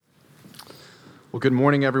Well, good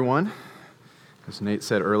morning, everyone. As Nate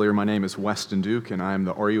said earlier, my name is Weston Duke, and I am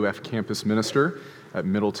the RUF campus minister at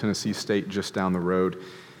Middle Tennessee State just down the road.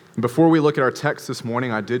 And before we look at our text this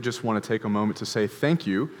morning, I did just want to take a moment to say thank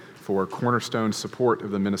you for Cornerstone's support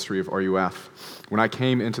of the ministry of RUF. When I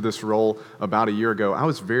came into this role about a year ago, I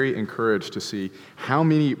was very encouraged to see how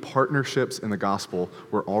many partnerships in the gospel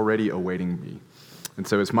were already awaiting me. And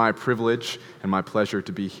so it's my privilege and my pleasure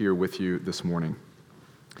to be here with you this morning.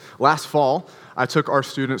 Last fall, I took our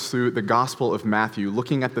students through the Gospel of Matthew,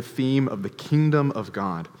 looking at the theme of the kingdom of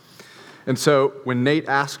God. And so when Nate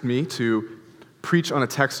asked me to preach on a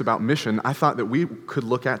text about mission, I thought that we could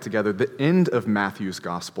look at together the end of Matthew's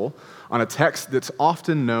gospel on a text that's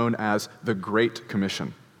often known as the Great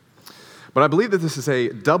Commission. But I believe that this is a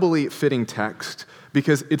doubly fitting text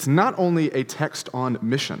because it's not only a text on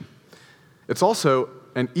mission, it's also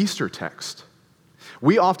an Easter text.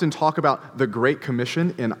 We often talk about the Great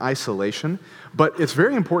Commission in isolation, but it's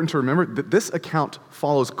very important to remember that this account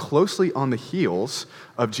follows closely on the heels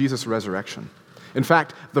of Jesus' resurrection. In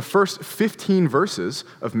fact, the first 15 verses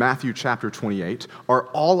of Matthew chapter 28 are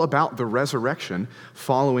all about the resurrection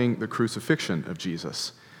following the crucifixion of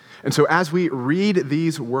Jesus. And so as we read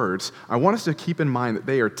these words, I want us to keep in mind that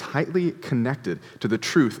they are tightly connected to the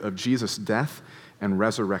truth of Jesus' death and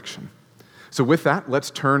resurrection. So with that, let's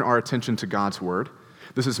turn our attention to God's word.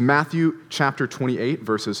 This is Matthew chapter 28,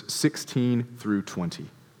 verses 16 through 20.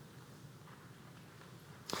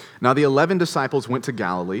 Now the 11 disciples went to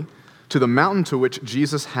Galilee, to the mountain to which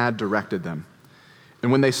Jesus had directed them.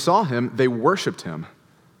 And when they saw him, they worshiped him,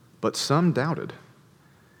 but some doubted.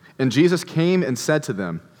 And Jesus came and said to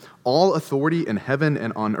them, "All authority in heaven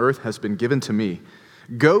and on earth has been given to me.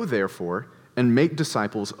 Go, therefore, and make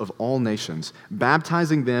disciples of all nations,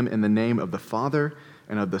 baptizing them in the name of the Father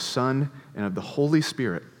and of the Son and of the Holy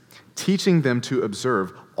Spirit, teaching them to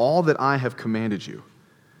observe all that I have commanded you.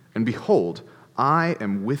 And behold, I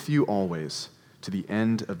am with you always to the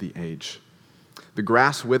end of the age." The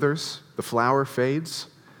grass withers, the flower fades,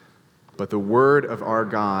 but the word of our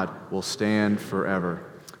God will stand forever.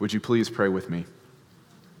 Would you please pray with me?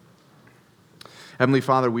 Heavenly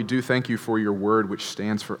Father, we do thank you for your word which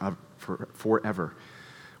stands forever,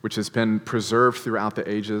 which has been preserved throughout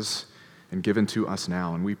the ages and given to us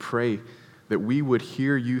now. And we pray that we would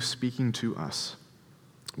hear you speaking to us.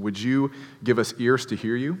 Would you give us ears to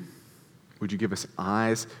hear you? Would you give us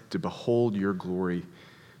eyes to behold your glory?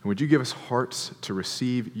 And would you give us hearts to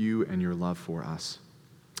receive you and your love for us?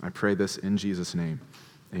 I pray this in Jesus' name.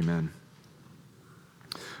 Amen.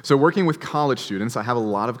 So working with college students, I have a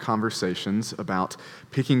lot of conversations about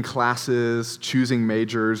picking classes, choosing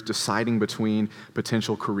majors, deciding between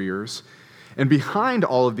potential careers. And behind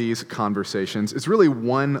all of these conversations is really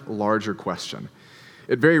one larger question.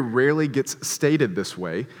 It very rarely gets stated this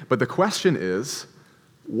way, but the question is,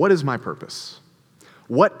 what is my purpose?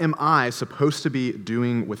 What am I supposed to be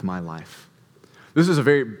doing with my life? This is a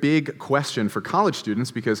very big question for college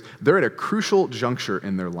students because they're at a crucial juncture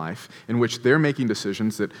in their life in which they're making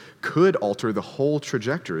decisions that could alter the whole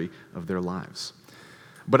trajectory of their lives.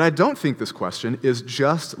 But I don't think this question is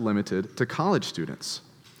just limited to college students.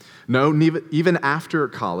 No, even after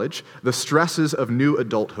college, the stresses of new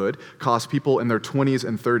adulthood cause people in their 20s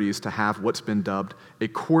and 30s to have what's been dubbed a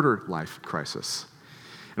quarter-life crisis.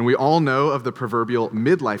 And we all know of the proverbial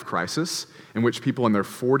midlife crisis, in which people in their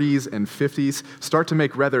 40s and 50s start to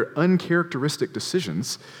make rather uncharacteristic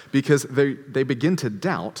decisions because they begin to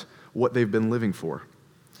doubt what they've been living for.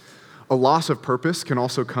 A loss of purpose can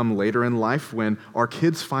also come later in life when our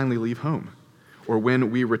kids finally leave home or when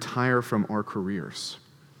we retire from our careers.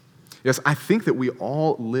 Yes, I think that we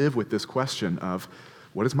all live with this question of,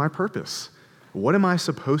 what is my purpose? What am I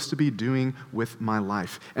supposed to be doing with my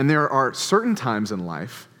life? And there are certain times in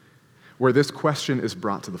life where this question is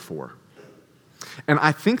brought to the fore. And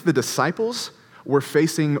I think the disciples were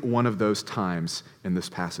facing one of those times in this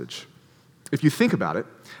passage. If you think about it,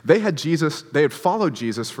 they had followed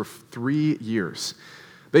Jesus for 3 years.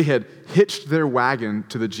 They had hitched their wagon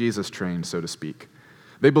to the Jesus train, so to speak.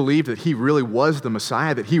 They believed that he really was the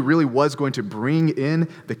Messiah, that he really was going to bring in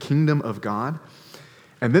the kingdom of God.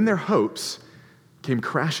 And then their hopes came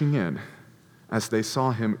crashing in as they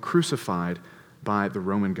saw him crucified by the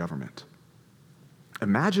Roman government.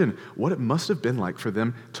 Imagine what it must have been like for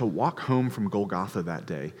them to walk home from Golgotha that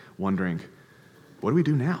day, wondering, what do we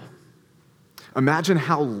do now? Imagine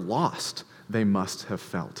how lost they must have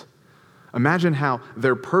felt. Imagine how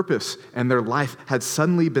their purpose and their life had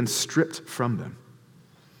suddenly been stripped from them.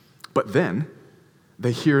 But then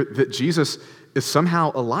they hear that Jesus is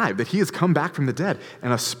somehow alive, that he has come back from the dead,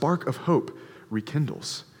 and a spark of hope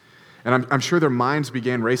rekindles. And I'm sure their minds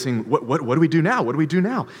began racing, what do we do now? What do we do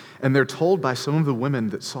now? And they're told by some of the women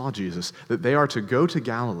that saw Jesus that they are to go to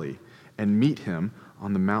Galilee and meet him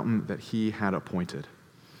on the mountain that he had appointed.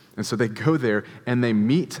 And so they go there and they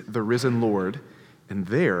meet the risen Lord, and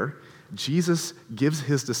there Jesus gives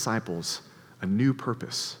his disciples a new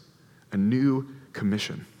purpose, a new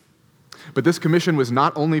commission. But this commission was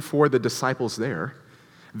not only for the disciples there,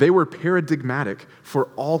 they were paradigmatic for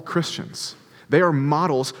all Christians. They are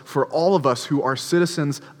models for all of us who are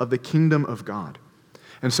citizens of the kingdom of God.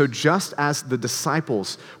 And so just as the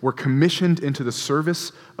disciples were commissioned into the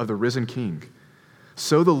service of the risen King,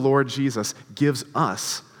 so the Lord Jesus gives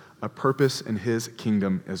us a purpose in his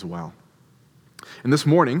kingdom as well. And this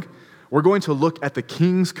morning, we're going to look at the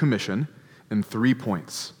King's commission in 3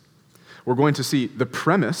 points. We're going to see the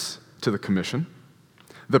premise to the commission,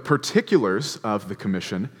 the particulars of the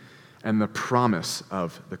commission, and the promise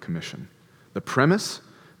of the commission. The premise,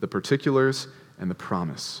 the particulars, and the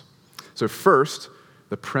promise. So first,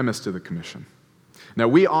 the premise to the commission. Now,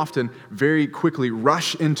 we often very quickly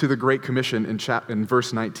rush into the Great Commission in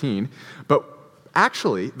verse 19, but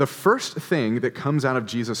actually, the first thing that comes out of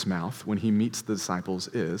Jesus' mouth when he meets the disciples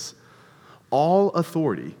is, "All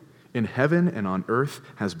authority in heaven and on earth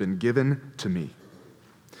has been given to me."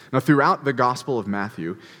 Now, throughout the Gospel of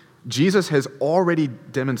Matthew, Jesus has already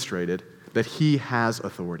demonstrated that he has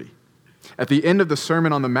authority. At the end of the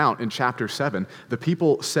Sermon on the Mount in chapter 7, the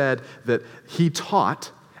people said that he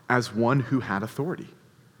taught as one who had authority.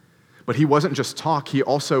 But he wasn't just talk, he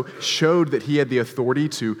also showed that he had the authority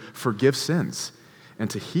to forgive sins and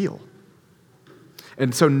to heal.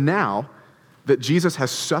 And so now that Jesus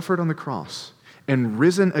has suffered on the cross and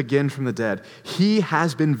risen again from the dead, he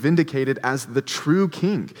has been vindicated as the true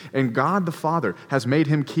king, and God the Father has made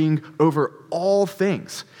him king over all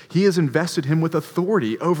things. He has invested him with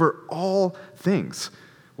authority over all things,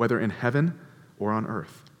 whether in heaven or on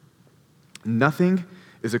earth. Nothing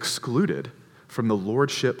is excluded from the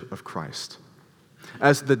lordship of Christ.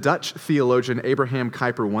 As the Dutch theologian Abraham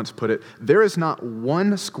Kuyper once put it, there is not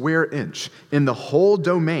 1 square inch in the whole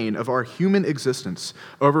domain of our human existence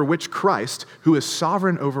over which Christ, who is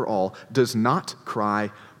sovereign over all, does not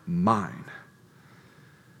cry, "Mine."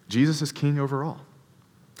 Jesus is king over all.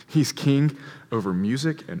 He's king over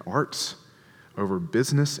music and arts, over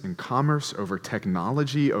business and commerce, over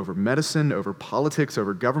technology, over medicine, over politics,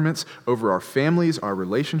 over governments, over our families, our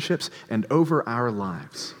relationships, and over our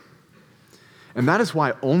lives. And that is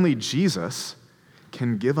why only Jesus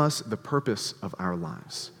can give us the purpose of our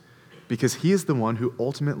lives, because he is the one who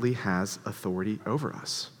ultimately has authority over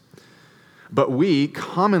us. But we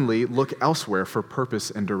commonly look elsewhere for purpose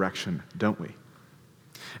and direction, don't we?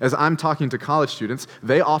 As I'm talking to college students,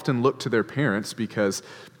 they often look to their parents because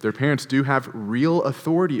their parents do have real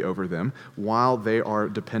authority over them while they are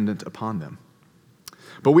dependent upon them.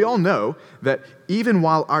 But we all know that even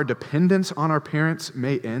while our dependence on our parents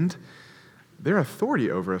may end, their authority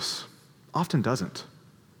over us often doesn't.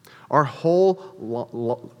 Our whole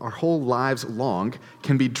lives long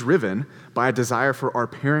can be driven by a desire for our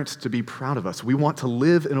parents to be proud of us. We want to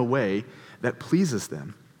live in a way that pleases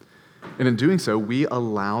them. And in doing so, we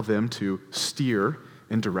allow them to steer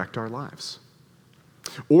and direct our lives.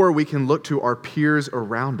 Or we can look to our peers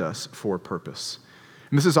around us for purpose.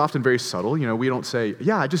 And this is often very subtle. We don't say,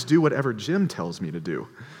 "Yeah, I just do whatever Jim tells me to do."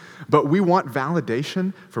 But we want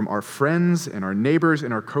validation from our friends and our neighbors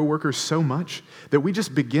and our coworkers so much that we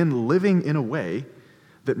just begin living in a way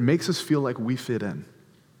that makes us feel like we fit in,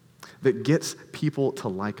 that gets people to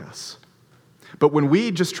like us. But when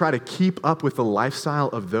we just try to keep up with the lifestyle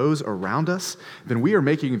of those around us, then we are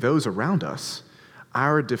making those around us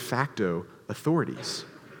our de facto authorities.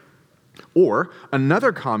 Or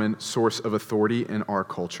another common source of authority in our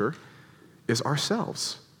culture is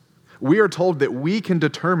ourselves. We are told that we can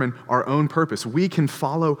determine our own purpose. We can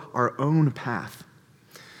follow our own path.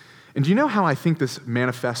 And do you know how I think this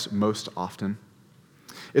manifests most often?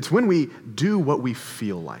 It's when we do what we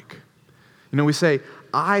feel like. We say,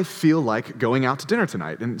 "I feel like going out to dinner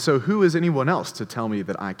tonight." And so who is anyone else to tell me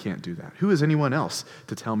that I can't do that? Who is anyone else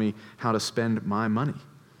to tell me how to spend my money?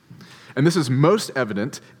 And this is most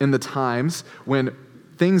evident in the times when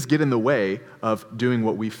things get in the way of doing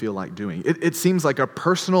what we feel like doing. It seems like a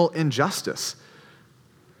personal injustice.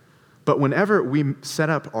 But whenever we set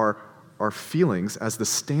up our feelings as the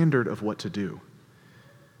standard of what to do,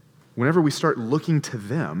 whenever we start looking to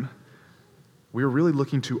them, we're really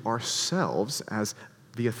looking to ourselves as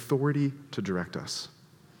the authority to direct us.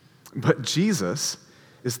 But Jesus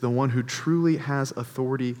is the one who truly has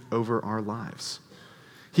authority over our lives.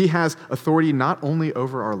 He has authority not only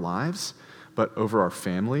over our lives, but over our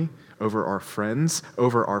family, over our friends,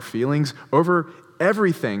 over our feelings, over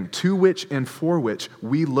everything to which and for which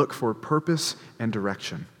we look for purpose and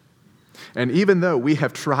direction. And even though we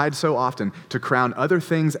have tried so often to crown other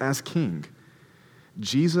things as king,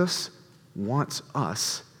 Jesus wants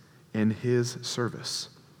us in his service.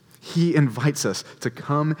 He invites us to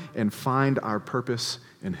come and find our purpose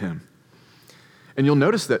in him. And you'll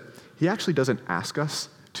notice that he actually doesn't ask us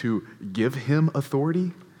to give him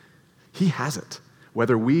authority. He has it,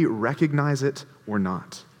 whether we recognize it or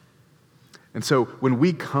not. And so when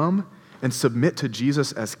we come and submit to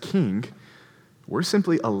Jesus as king, we're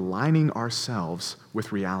simply aligning ourselves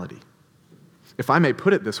with reality. If I may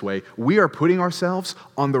put it this way, we are putting ourselves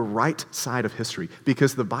on the right side of history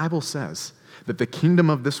because the Bible says that the kingdom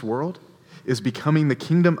of this world is becoming the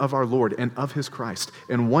kingdom of our Lord and of his Christ.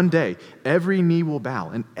 And one day, every knee will bow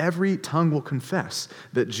and every tongue will confess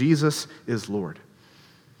that Jesus is Lord.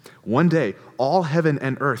 One day, all heaven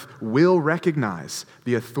and earth will recognize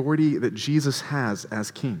the authority that Jesus has as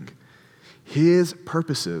king. His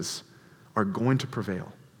purposes are going to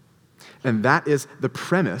prevail. And that is the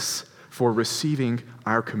premise for receiving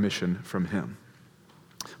our commission from him.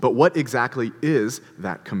 But what exactly is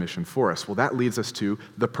that commission for us? Well, that leads us to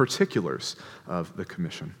the particulars of the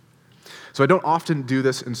commission. So I don't often do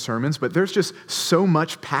this in sermons, but there's just so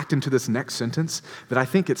much packed into this next sentence that I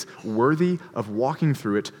think it's worthy of walking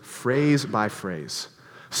through it phrase by phrase,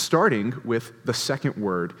 starting with the second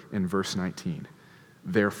word in verse 19,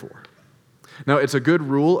 therefore. Now, it's a good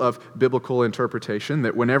rule of biblical interpretation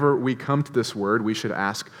that whenever we come to this word, we should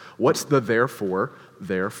ask, what's the therefore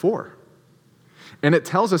there for? And it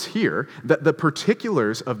tells us here that the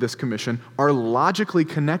particulars of this commission are logically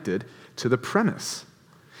connected to the premise.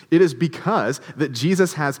 It is because that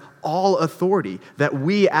Jesus has all authority that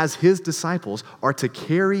we as his disciples are to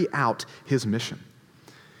carry out his mission.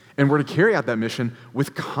 And we're to carry out that mission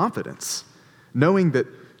with confidence, knowing that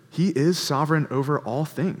he is sovereign over all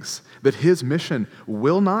things, that his mission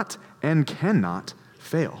will not and cannot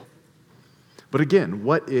fail. But again,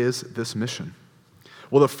 what is this mission?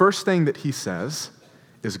 Well, the first thing that he says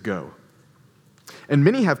is go. And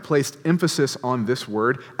many have placed emphasis on this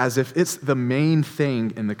word as if it's the main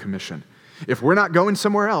thing in the commission. If we're not going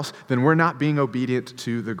somewhere else, then we're not being obedient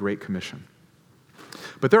to the Great Commission.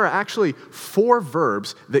 But there are actually 4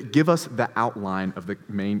 verbs that give us the outline of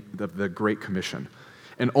the Great Commission.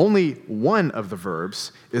 And only one of the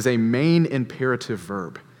verbs is a main imperative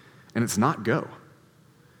verb, and it's not go.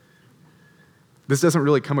 This doesn't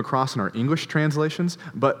really come across in our English translations,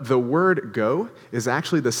 but the word go is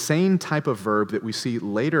actually the same type of verb that we see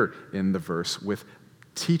later in the verse with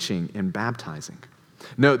teaching and baptizing.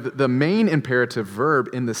 No, the main imperative verb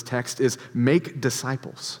in this text is make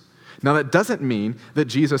disciples. Now, that doesn't mean that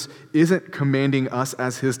Jesus isn't commanding us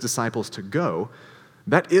as his disciples to go.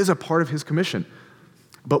 That is a part of his commission.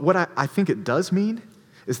 But what I think it does mean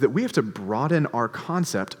is that we have to broaden our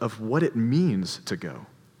concept of what it means to go.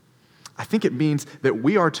 I think it means that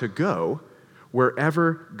we are to go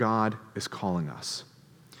wherever God is calling us.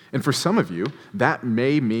 And for some of you, that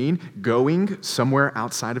may mean going somewhere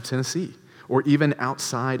outside of Tennessee or even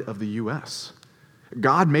outside of the U.S.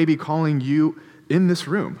 God may be calling you in this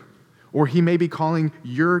room, or he may be calling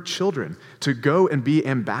your children to go and be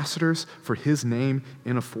ambassadors for his name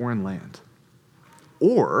in a foreign land.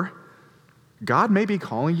 Or God may be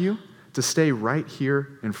calling you to stay right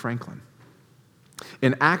here in Franklin.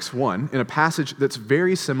 In Acts 1, in a passage that's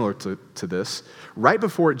very similar to this, right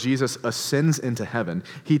before Jesus ascends into heaven,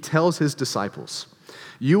 he tells his disciples,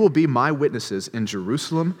 "You will be my witnesses in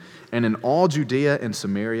Jerusalem and in all Judea and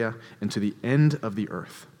Samaria and to the end of the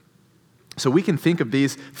earth." So we can think of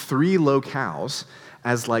these 3 locales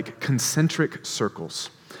as like concentric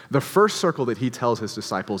circles. The first circle that he tells his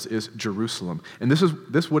disciples is Jerusalem. And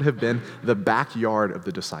this would have been the backyard of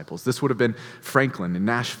the disciples. This would have been Franklin and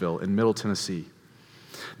Nashville and Middle Tennessee.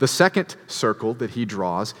 The second circle that he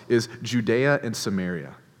draws is Judea and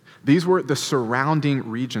Samaria. These were the surrounding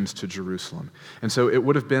regions to Jerusalem. And so it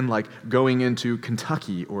would have been like going into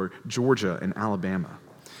Kentucky or Georgia and Alabama.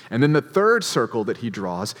 And then the third circle that he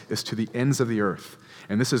draws is to the ends of the earth.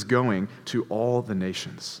 And this is going to all the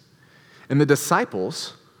nations. And the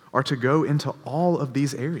disciples are to go into all of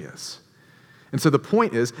these areas. And so the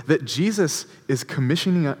point is that Jesus is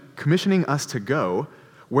commissioning us to go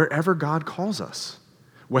wherever God calls us,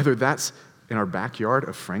 whether that's in our backyard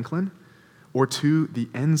of Franklin or to the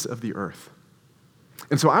ends of the earth.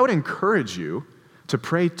 And so I would encourage you to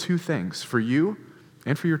pray 2 things for you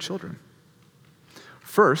and for your children.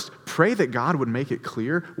 First, pray that God would make it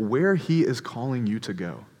clear where he is calling you to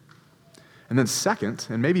go. And then second,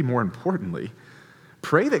 and maybe more importantly,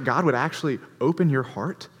 pray that God would actually open your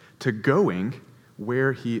heart to going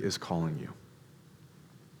where he is calling you.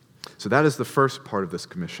 So that is the first part of this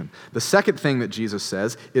commission. The second thing that Jesus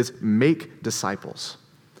says is make disciples.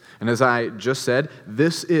 And as I just said,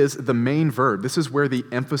 this is the main verb. This is where the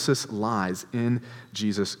emphasis lies in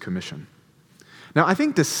Jesus' commission. Now, I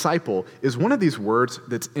think disciple is one of these words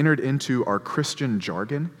that's entered into our Christian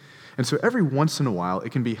jargon. And so every once in a while,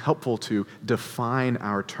 it can be helpful to define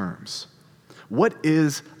our terms. What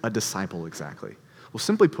is a disciple exactly? Well,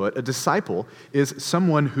 simply put, a disciple is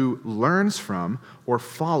someone who learns from or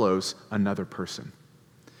follows another person.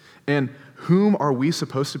 And whom are we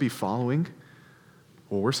supposed to be following?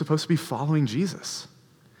 Well, we're supposed to be following Jesus.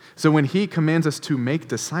 So when he commands us to make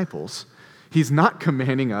disciples, he's not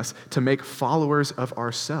commanding us to make followers of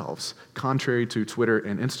ourselves, contrary to Twitter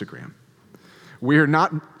and Instagram. We are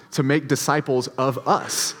not to make disciples of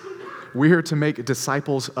us. We are to make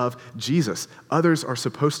disciples of Jesus. Others are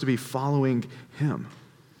supposed to be following him.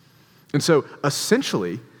 And so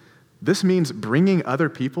essentially, this means bringing other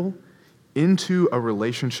people into a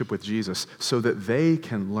relationship with Jesus so that they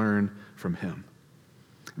can learn from him.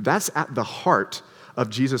 That's at the heart of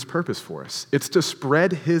Jesus' purpose for us. It's to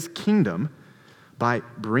spread his kingdom by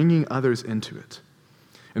bringing others into it.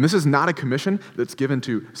 And this is not a commission that's given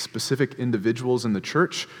to specific individuals in the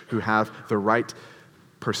church who have the right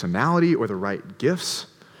personality or the right gifts.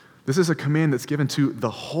 This is a command that's given to the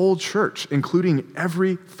whole church, including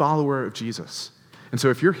every follower of Jesus. And so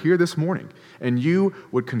if you're here this morning and you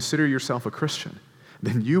would consider yourself a Christian,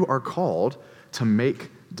 then you are called to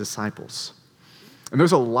make disciples. And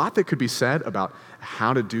there's a lot that could be said about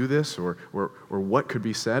how to do this or what could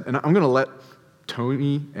be said. And I'm going to let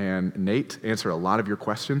Tony and Nate answer a lot of your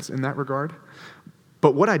questions in that regard.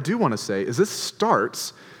 But what I do want to say is this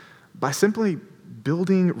starts by simply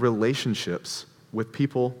building relationships with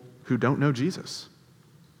people who don't know Jesus.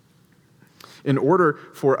 In order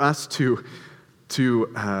for us to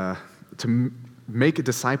make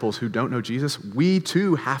disciples who don't know Jesus, we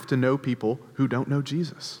too have to know people who don't know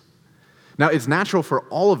Jesus. Now, it's natural for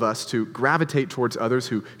all of us to gravitate towards others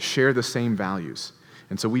who share the same values.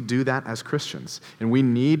 And so we do that as Christians. And we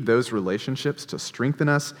need those relationships to strengthen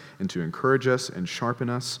us and to encourage us and sharpen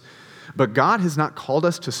us. But God has not called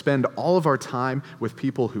us to spend all of our time with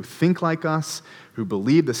people who think like us, who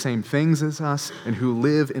believe the same things as us, and who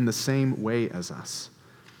live in the same way as us.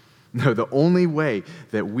 No, the only way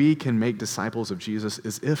that we can make disciples of Jesus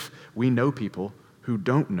is if we know people who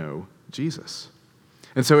don't know Jesus.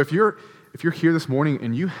 And so if you're here this morning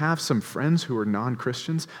and you have some friends who are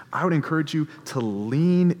non-Christians, I would encourage you to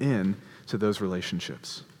lean in to those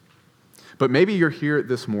relationships. But maybe you're here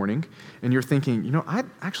this morning and you're thinking, I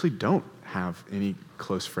actually don't have any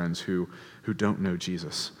close friends who don't know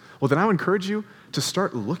Jesus. Well, then I would encourage you to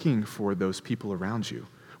start looking for those people around you,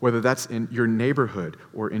 whether that's in your neighborhood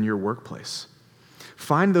or in your workplace.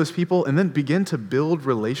 Find those people and then begin to build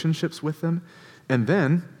relationships with them and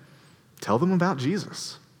then tell them about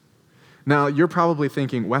Jesus. Now, you're probably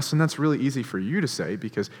thinking, Weston, that's really easy for you to say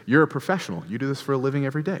because you're a professional. You do this for a living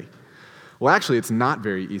every day. Well, actually, it's not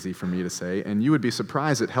very easy for me to say, and you would be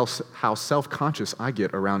surprised at how self-conscious I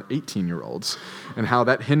get around 18-year-olds and how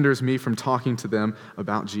that hinders me from talking to them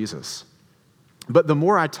about Jesus. But the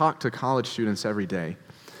more I talk to college students every day,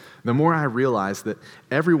 the more I realize that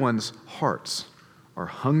everyone's hearts are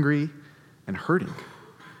hungry and hurting.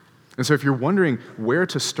 And so if you're wondering where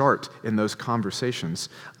to start in those conversations,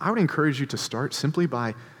 I would encourage you to start simply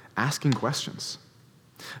by asking questions.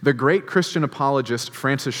 The great Christian apologist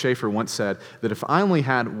Francis Schaeffer once said that if I only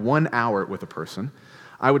had 1 hour with a person,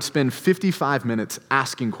 I would spend 55 minutes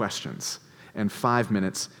asking questions and 5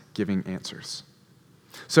 minutes giving answers.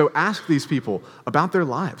 So ask these people about their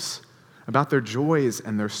lives, about their joys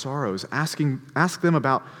and their sorrows. Ask them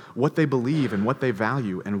about what they believe and what they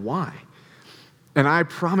value and why. And I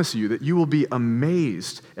promise you that you will be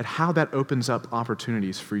amazed at how that opens up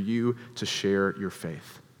opportunities for you to share your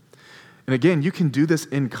faith. And again, you can do this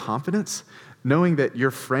in confidence, knowing that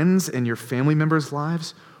your friends and your family members'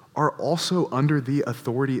 lives are also under the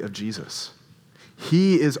authority of Jesus.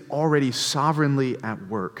 He is already sovereignly at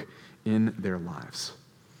work in their lives.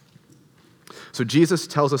 So Jesus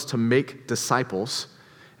tells us to make disciples,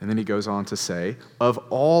 and then he goes on to say, of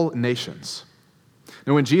all nations.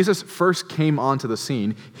 Now, when Jesus first came onto the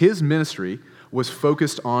scene, his ministry was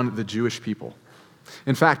focused on the Jewish people.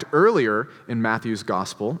 In fact, earlier in Matthew's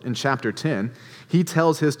gospel, in chapter 10, he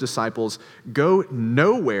tells his disciples, go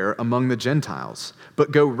nowhere among the Gentiles,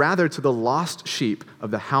 but go rather to the lost sheep of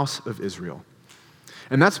the house of Israel.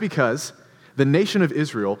 And that's because the nation of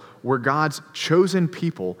Israel were God's chosen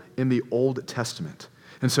people in the Old Testament.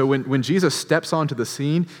 And so when Jesus steps onto the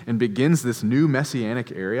scene and begins this new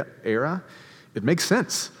messianic era, it makes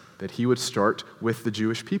sense that he would start with the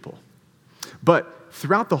Jewish people. But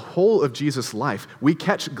throughout the whole of Jesus' life, we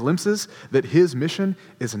catch glimpses that his mission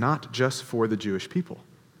is not just for the Jewish people.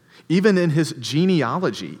 Even in his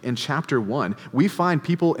genealogy in chapter 1, we find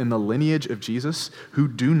people in the lineage of Jesus who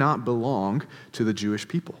do not belong to the Jewish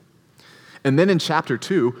people. And then in chapter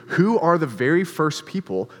 2, who are the very first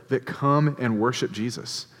people that come and worship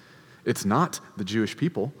Jesus? It's not the Jewish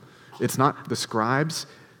people. It's not the scribes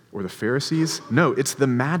or the Pharisees. No, it's the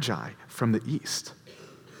Magi from the east.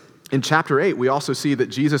 In chapter 8, we also see that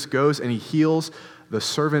Jesus goes and he heals the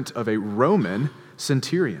servant of a Roman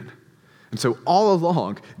centurion. And so all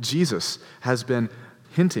along, Jesus has been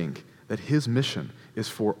hinting that his mission is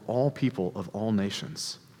for all people of all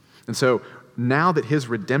nations. And so now that his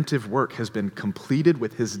redemptive work has been completed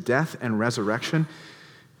with his death and resurrection,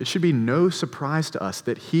 it should be no surprise to us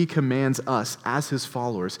that he commands us as his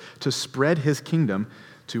followers to spread his kingdom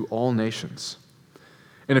to all nations.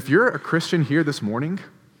 And if you're a Christian here this morning,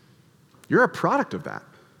 you're a product of that.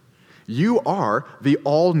 You are the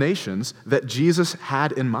all nations that Jesus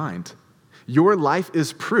had in mind. Your life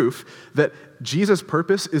is proof that Jesus'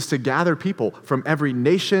 purpose is to gather people from every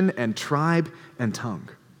nation and tribe and tongue.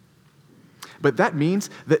 But that means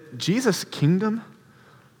that Jesus' kingdom,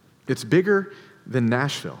 it's bigger than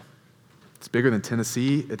Nashville. It's bigger than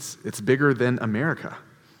Tennessee. It's bigger than America.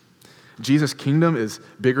 Jesus' kingdom is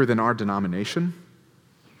bigger than our denomination.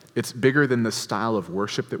 It's bigger than the style of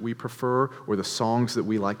worship that we prefer or the songs that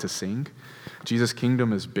we like to sing. Jesus'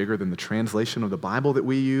 kingdom is bigger than the translation of the Bible that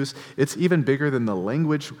we use. It's even bigger than the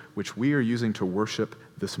language which we are using to worship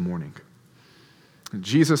this morning.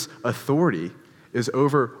 Jesus' authority is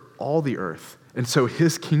over all the earth, and so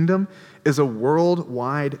his kingdom is a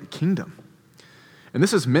worldwide kingdom. And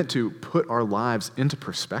this is meant to put our lives into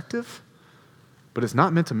perspective, but it's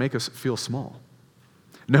not meant to make us feel small.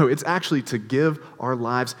 No, it's actually to give our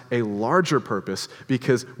lives a larger purpose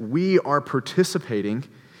because we are participating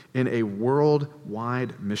in a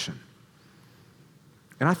worldwide mission.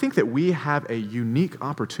 And I think that we have a unique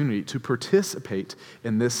opportunity to participate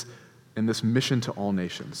in this mission to all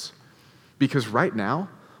nations. Because right now,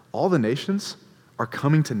 all the nations are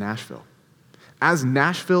coming to Nashville. As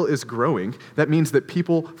Nashville is growing, that means that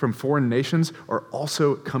people from foreign nations are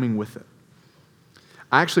also coming with it.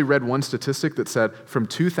 I actually read one statistic that said from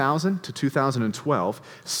 2000 to 2012,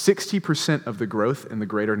 60% of the growth in the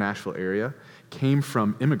greater Nashville area came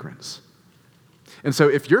from immigrants. And so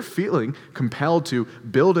if you're feeling compelled to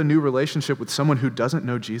build a new relationship with someone who doesn't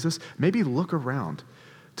know Jesus, maybe look around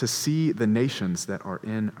to see the nations that are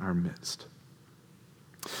in our midst.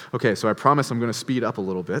 Okay, so I promise I'm going to speed up a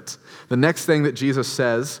little bit. The next thing that Jesus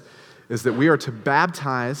says is that we are to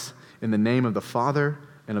baptize in the name of the Father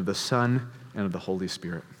and of the Son and of the Holy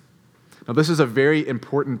Spirit. Now, this is a very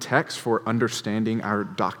important text for understanding our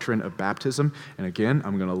doctrine of baptism. And again,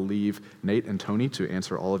 I'm going to leave Nate and Tony to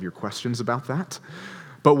answer all of your questions about that.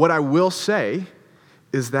 But what I will say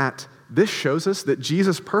is that this shows us that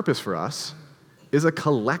Jesus' purpose for us is a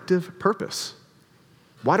collective purpose.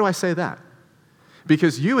 Why do I say that?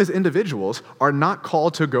 Because you as individuals are not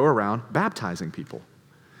called to go around baptizing people.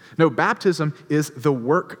 No, baptism is the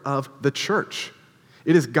work of the church.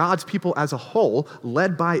 It is God's people as a whole,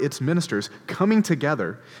 led by its ministers, coming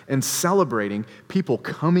together and celebrating people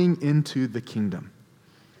coming into the kingdom.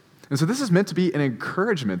 And so this is meant to be an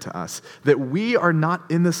encouragement to us that we are not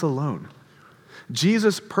in this alone.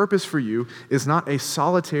 Jesus' purpose for you is not a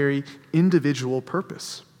solitary individual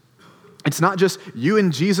purpose. It's not just you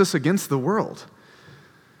and Jesus against the world.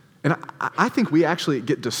 And I think we actually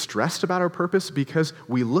get distressed about our purpose because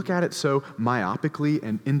we look at it so myopically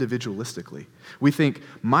and individualistically. We think,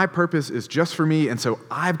 my purpose is just for me, and so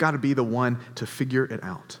I've got to be the one to figure it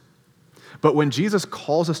out. But when Jesus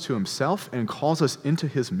calls us to himself and calls us into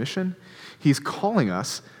his mission, he's calling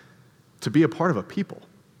us to be a part of a people.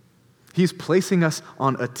 He's placing us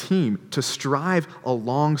on a team to strive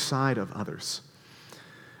alongside of others.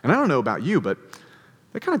 And I don't know about you, but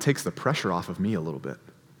that kind of takes the pressure off of me a little bit.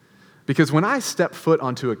 Because when I step foot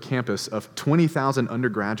onto a campus of 20,000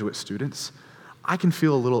 undergraduate students, I can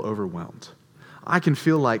feel a little overwhelmed. I can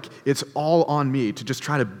feel like it's all on me to just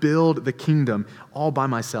try to build the kingdom all by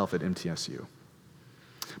myself at MTSU.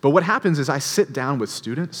 But what happens is I sit down with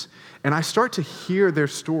students and I start to hear their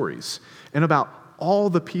stories and about all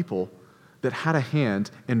the people that had a hand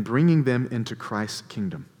in bringing them into Christ's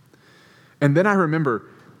kingdom. And then I remember,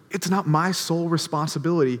 it's not my sole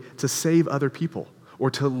responsibility to save other people or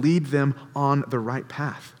to lead them on the right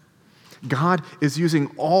path. God is using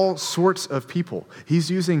all sorts of people. He's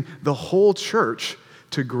using the whole church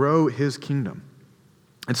to grow his kingdom.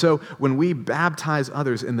 And so when we baptize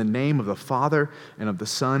others in the name of the Father and of the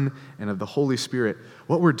Son and of the Holy Spirit,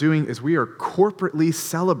 what we're doing is we are corporately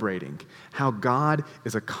celebrating how God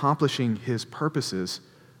is accomplishing his purposes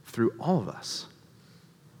through all of us.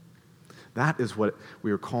 That is what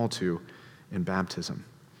we are called to in baptism.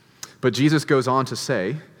 But Jesus goes on to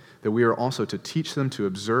say that we are also to teach them to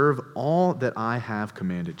observe all that I have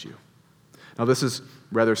commanded you. Now, this is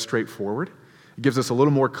rather straightforward. It gives us a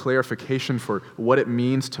little more clarification for what it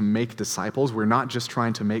means to make disciples. We're not just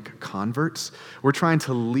trying to make converts. We're trying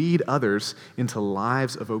to lead others into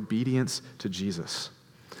lives of obedience to Jesus.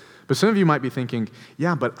 But some of you might be thinking,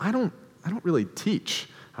 yeah, but I don't really teach.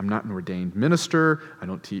 I'm not an ordained minister. I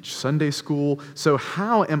don't teach Sunday school. So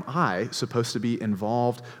how am I supposed to be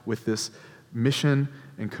involved with this mission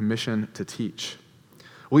and commission to teach?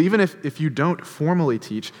 Well, even if you don't formally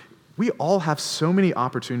teach, we all have so many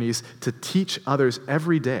opportunities to teach others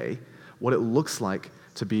every day what it looks like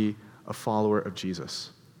to be a follower of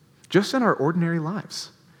Jesus, just in our ordinary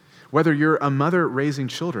lives. Whether you're a mother raising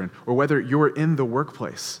children or whether you're in the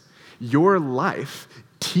workplace, your life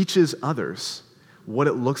teaches others what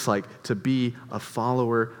it looks like to be a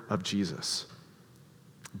follower of Jesus.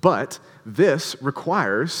 But this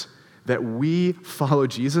requires that we follow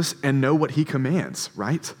Jesus and know what he commands,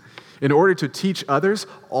 right? In order to teach others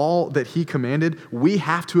all that he commanded, we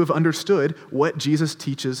have to have understood what Jesus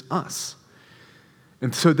teaches us.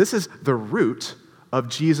 And so this is the root of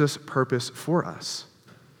Jesus' purpose for us.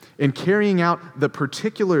 In carrying out the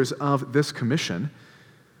particulars of this commission,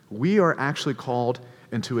 we are actually called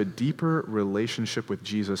into a deeper relationship with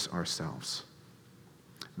Jesus ourselves.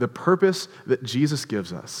 The purpose that Jesus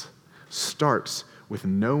gives us starts with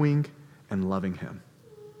knowing and loving him.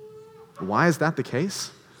 Why is that the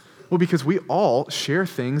case? Well, because we all share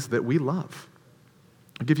things that we love.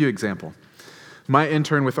 I'll give you an example. My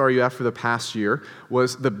intern with RUF for the past year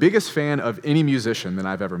was the biggest fan of any musician that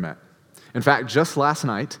I've ever met. In fact, just last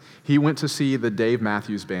night, he went to see the Dave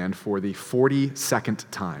Matthews Band for the 42nd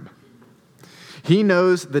time. He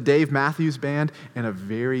knows the Dave Matthews Band in a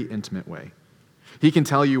very intimate way. He can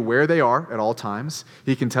tell you where they are at all times.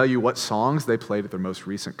 He can tell you what songs they played at their most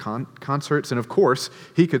recent concerts. And of course,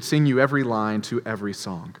 he could sing you every line to every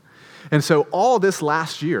song. And so all this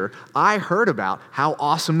last year, I heard about how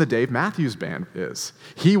awesome the Dave Matthews Band is.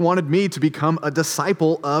 He wanted me to become a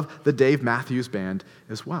disciple of the Dave Matthews Band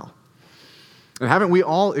as well. And haven't we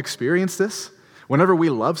all experienced this? Whenever we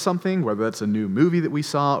love something, whether that's a new movie that we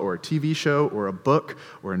saw, or a TV show, or a book,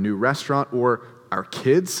 or a new restaurant, or our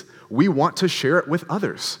kids, we want to share it with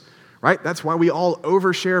others, right? That's why we all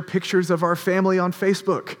overshare pictures of our family on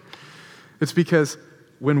Facebook. It's because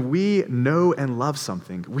when we know and love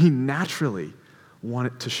something, we naturally want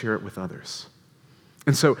it to share it with others.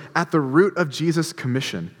 And so at the root of Jesus'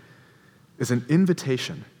 commission is an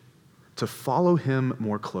invitation to follow him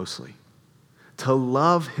more closely, to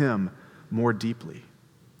love him more deeply.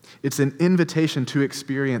 It's an invitation to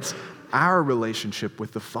experience our relationship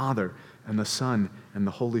with the Father and the Son and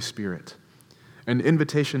the Holy Spirit. An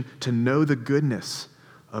invitation to know the goodness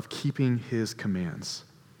of keeping his commands.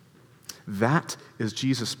 That is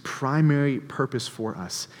Jesus' primary purpose for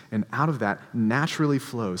us. And out of that naturally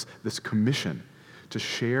flows this commission to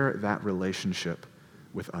share that relationship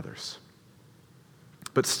with others.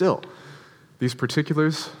 But still, these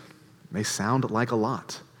particulars may sound like a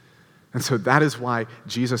lot. And so that is why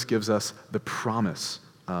Jesus gives us the promise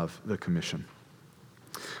of the commission.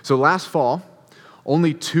 So last fall,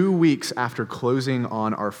 only 2 weeks after closing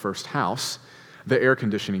on our first house, the air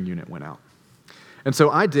conditioning unit went out. And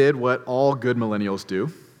so I did what all good millennials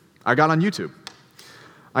do. I got on YouTube.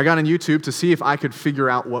 I got on YouTube to see if I could figure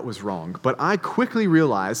out what was wrong. But I quickly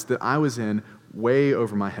realized that I was in way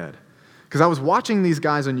over my head. Because I was watching these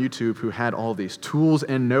guys on YouTube who had all these tools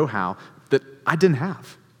and know-how that I didn't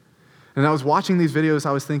have. And I was watching these videos,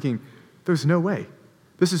 I was thinking, there's no way.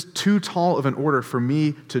 This is too tall of an order for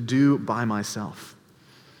me to do by myself.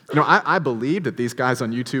 You know, I believed that these guys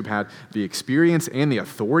on YouTube had the experience and the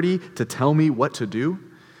authority to tell me what to do.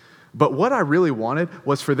 But what I really wanted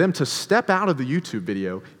was for them to step out of the YouTube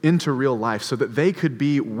video into real life so that they could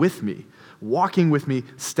be with me, walking with me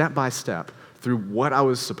step by step through what I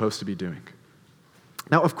was supposed to be doing.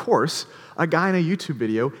 Now, of course, a guy in a YouTube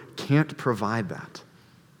video can't provide that.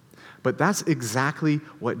 But that's exactly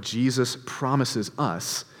what Jesus promises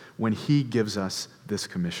us when he gives us this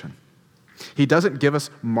commission. He doesn't give us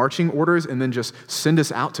marching orders and then just send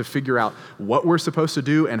us out to figure out what we're supposed to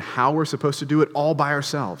do and how we're supposed to do it all by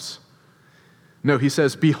ourselves. No, he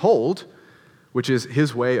says, behold, which is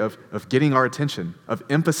his way of getting our attention, of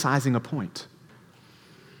emphasizing a point.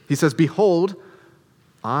 He says, behold,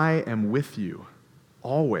 I am with you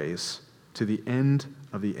always to the end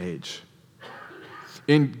of the age.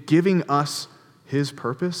 In giving us his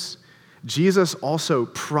purpose, Jesus also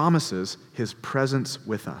promises his presence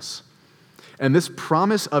with us. And this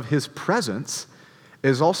promise of his presence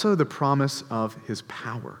is also the promise of his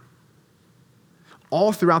power.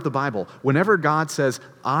 All throughout the Bible, whenever God says,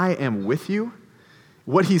 I am with you,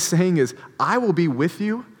 what he's saying is, I will be with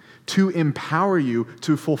you to empower you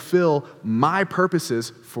to fulfill my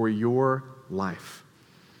purposes for your life.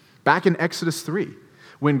 Back in Exodus 3,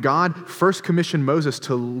 when God first commissioned Moses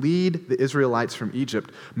to lead the Israelites from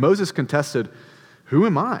Egypt, Moses contested, who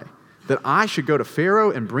am I that I should go to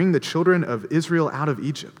Pharaoh and bring the children of Israel out of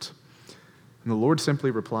Egypt? And the Lord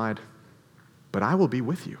simply replied, but I will be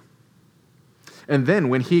with you. And then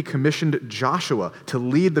when he commissioned Joshua to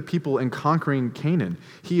lead the people in conquering Canaan,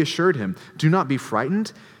 he assured him, do not be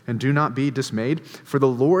frightened and do not be dismayed, for the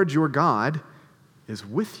Lord your God is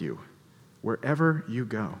with you wherever you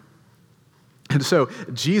go. And so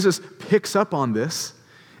Jesus picks up on this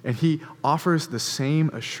and he offers the same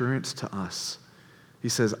assurance to us. He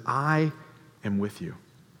says, I am with you.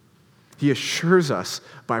 He assures us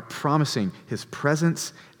by promising his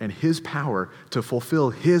presence and his power to fulfill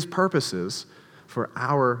his purposes for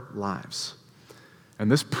our lives.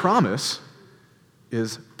 And this promise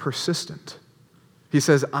is persistent. He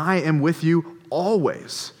says, I am with you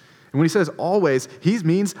always. And when he says always, he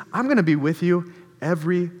means I'm going to be with you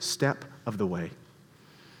every step of the way.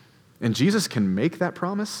 And Jesus can make that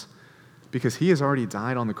promise because he has already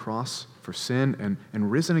died on the cross for sin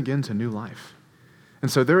and risen again to new life.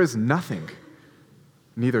 And so there is nothing,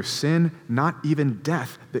 neither sin, not even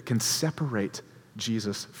death, that can separate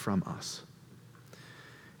Jesus from us.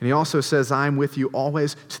 And he also says, I'm with you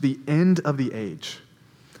always to the end of the age.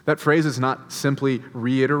 That phrase is not simply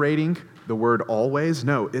reiterating the word always.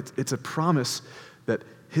 No, it's a promise that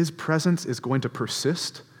his presence is going to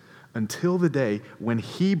persist until the day when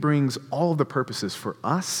he brings all of the purposes for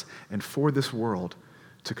us and for this world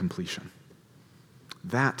to completion.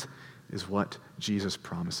 That is what Jesus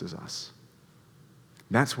promises us.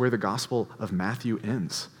 That's where the Gospel of Matthew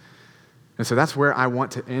ends. And so that's where I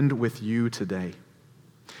want to end with you today.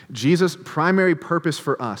 Jesus' primary purpose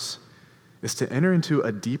for us is to enter into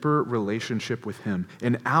a deeper relationship with him.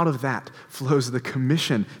 And out of that flows the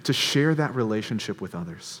commission to share that relationship with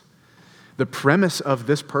others. The premise of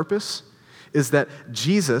this purpose is that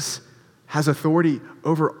Jesus has authority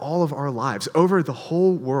over all of our lives, over the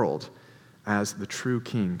whole world as the true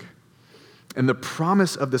King. And the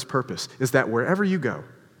promise of this purpose is that wherever you go,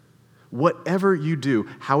 whatever you do,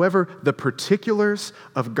 however the particulars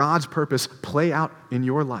of God's purpose play out in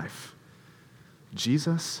your life,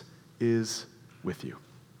 Jesus is with you.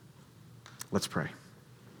 Let's pray.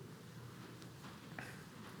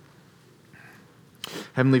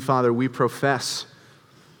 Heavenly Father, we profess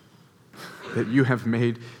that you have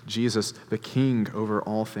made Jesus the King over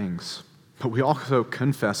all things. But we also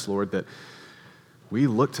confess, Lord, that we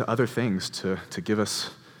look to other things to give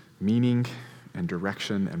us meaning and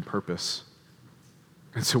direction and purpose.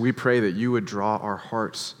 And so we pray that you would draw our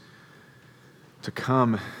hearts to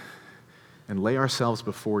come and lay ourselves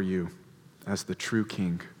before you as the true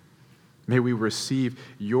King. May we receive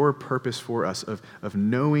your purpose for us of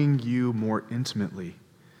knowing you more intimately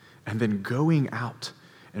and then going out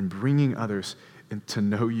and bringing others to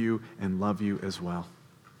know you and love you as well.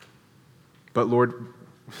 But Lord,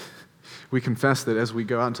 we confess that as we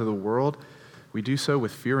go out into the world, we do so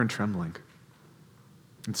with fear and trembling.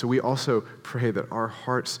 And so we also pray that our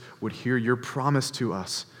hearts would hear your promise to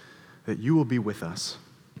us that you will be with us,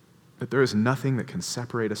 that there is nothing that can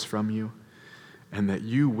separate us from you, and that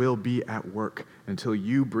you will be at work until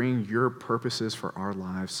you bring your purposes for our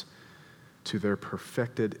lives to their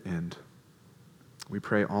perfected end. We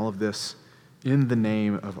pray all of this in the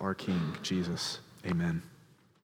name of our King, Jesus. Amen.